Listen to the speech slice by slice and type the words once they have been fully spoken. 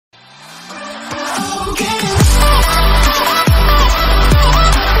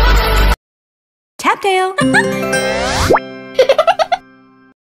Tap tail.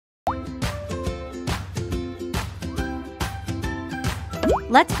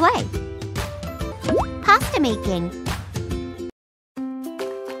 Let's play. Pasta making.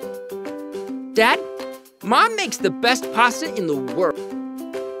 Dad, Mom makes the best pasta in the world.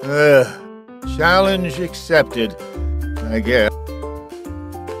 Challenge accepted, I guess.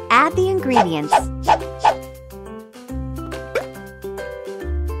 Add the ingredients.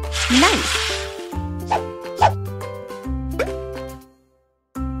 Nice.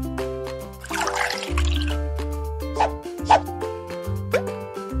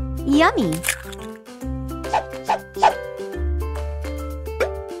 Yummy.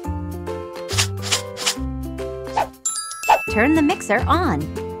 Turn the mixer on.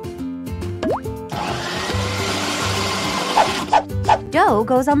 Dough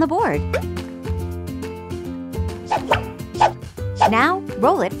goes on the board. Now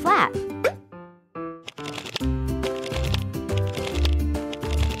roll it flat.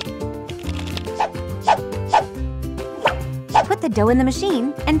 Put the dough in the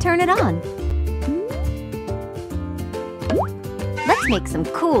machine and turn it on. Let's make some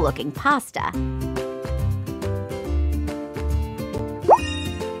cool-looking pasta.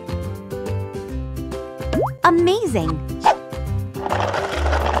 Amazing!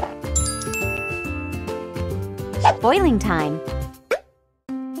 Boiling time.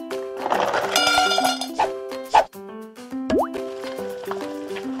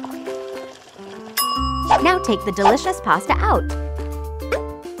 Now take the delicious pasta out.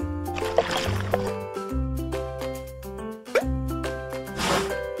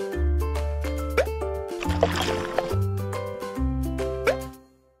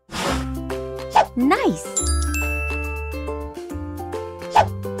 Nice!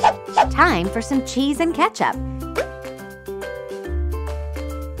 Time for some cheese and ketchup.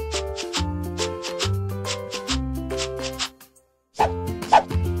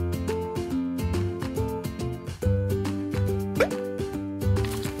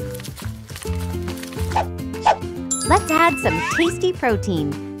 Let's add some tasty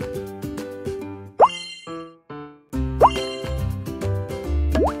protein.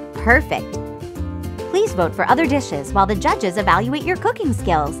 Perfect! Please vote for other dishes while the judges evaluate your cooking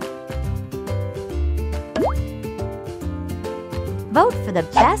skills. Vote for the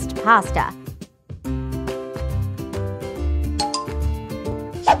best pasta.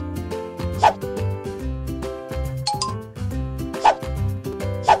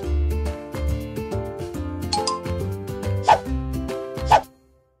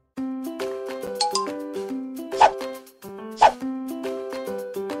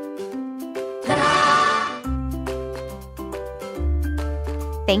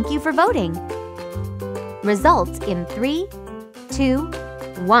 Thank you for voting. Results in 3, 2,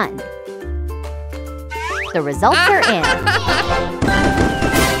 1. The results are in.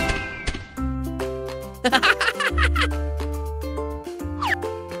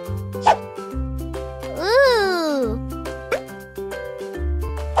 Ooh!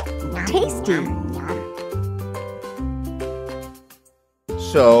 Tasty.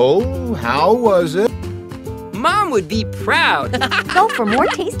 So, how was it? Mom would be proud. Go for more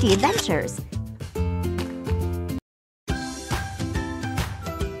tasty adventures.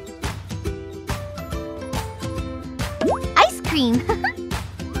 Ice cream!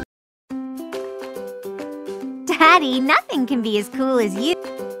 Daddy, nothing can be as cool as you.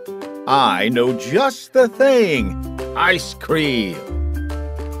 I know just the thing. Ice cream.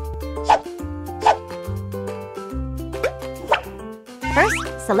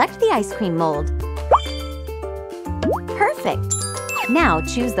 First, select the ice cream mold. Perfect! Now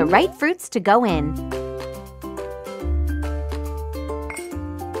choose the right fruits to go in.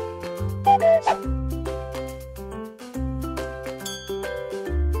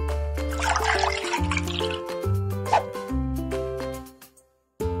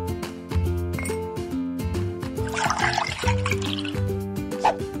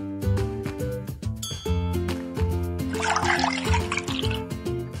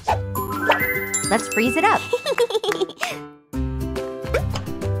 Let's freeze it up.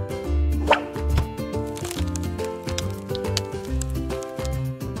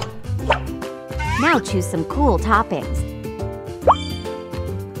 Now choose some cool toppings.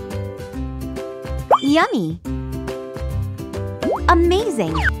 Yummy!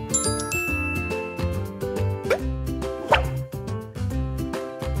 Amazing!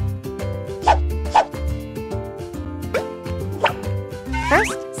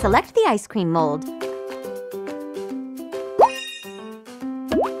 First, select the ice cream mold.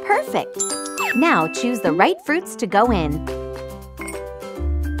 Perfect! Now choose the right fruits to go in.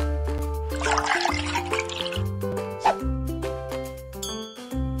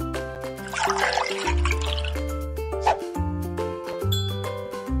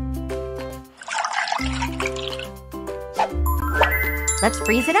 Let's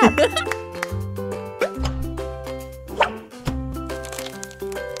freeze it up.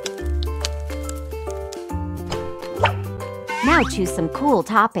 Now choose some cool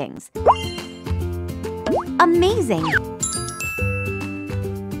toppings. Amazing!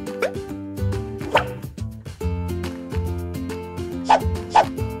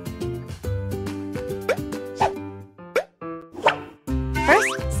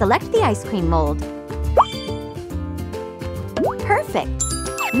 First, select the ice cream mold. Perfect!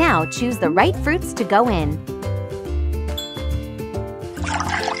 Now choose the right fruits to go in.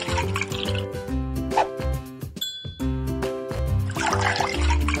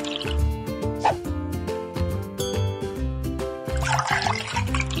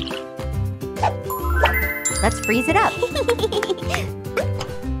 Let's freeze it up.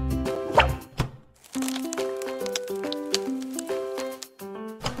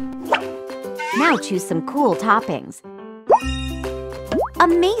 Now choose some cool toppings.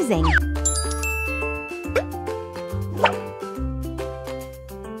 Amazing!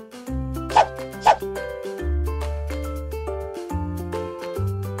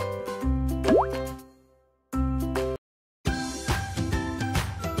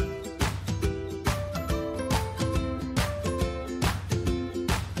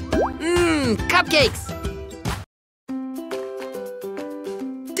 Cupcakes!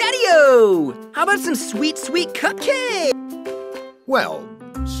 Daddy-o! How about some sweet, sweet cupcake? Well,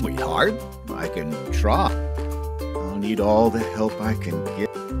 sweetheart, I can try. I'll need all the help I can get.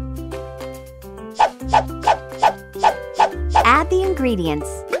 Add the ingredients.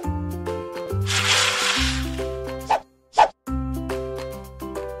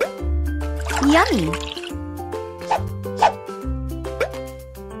 Yummy!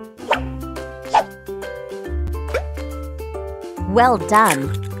 Well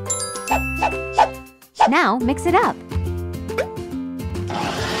done! Now mix it up.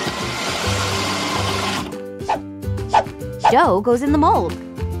 Dough goes in the mold.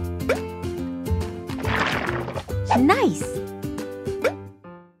 Nice!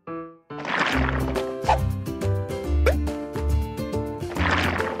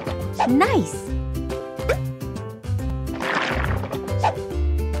 Nice!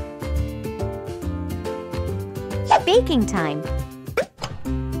 Baking time.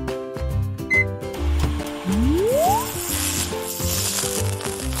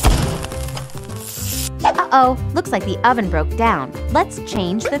 Uh-oh, looks like the oven broke down. Let's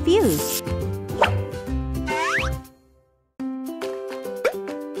change the fuse.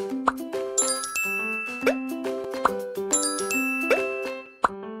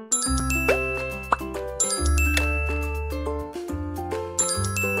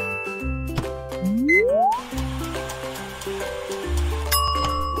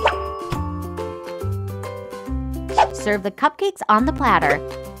 Serve the cupcakes on the platter.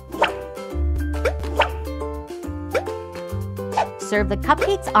 Serve the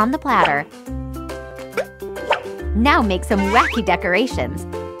cupcakes on the platter. Now make some wacky decorations.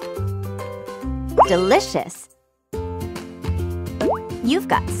 Delicious! You've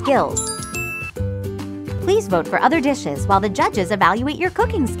got skills. Please vote for other dishes while the judges evaluate your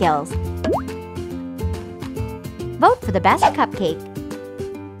cooking skills. Vote for the best cupcake.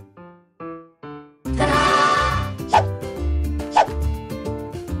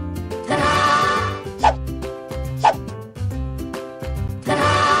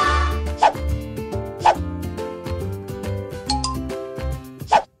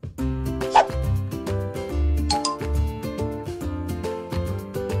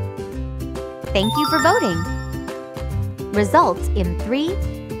 Thank you for voting. Results in 3,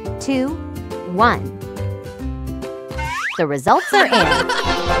 2, 1. The results are in.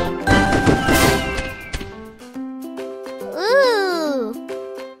 Ooh!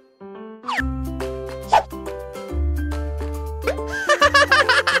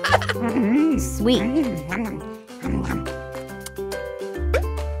 Sweet.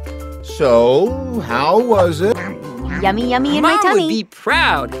 So, how was it? Yummy, yummy in my Mom tummy. would be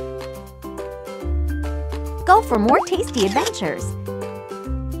proud. Go for more tasty adventures.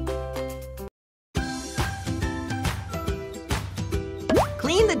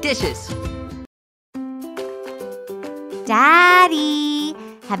 Clean the dishes. Daddy,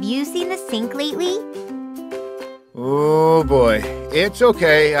 have you seen the sink lately? Oh boy, it's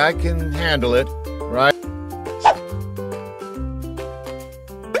okay. I can handle it, right?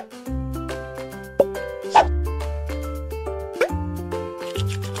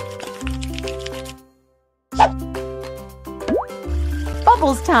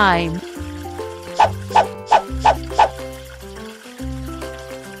 bubbles time.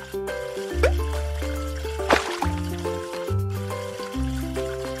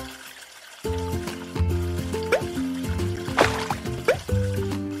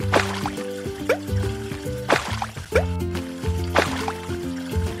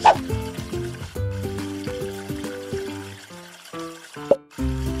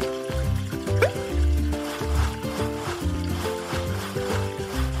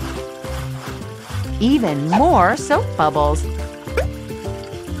 Even more soap bubbles.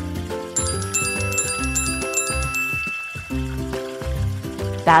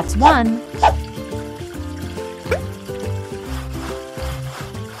 That's one.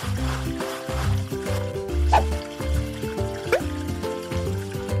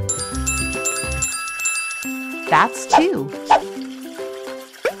 That's two.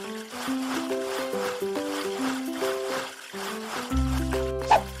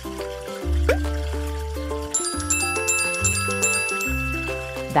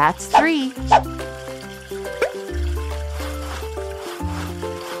 That's three.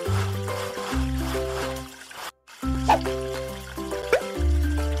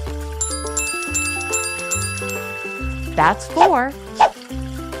 That's four.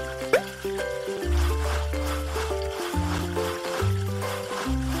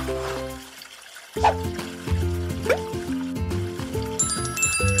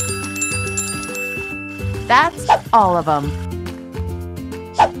 That's all of them.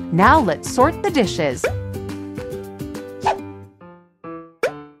 Now let's sort the dishes.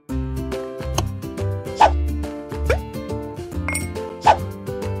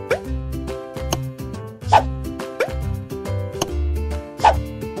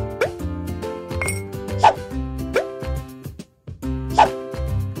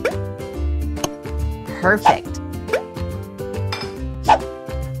 Perfect.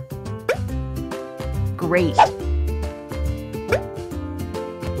 Great.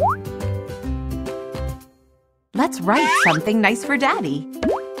 Let's write something nice for Daddy.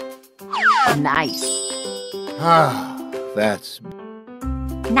 Nice. That's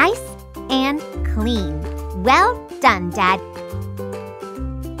Nice and clean. Well done, Dad.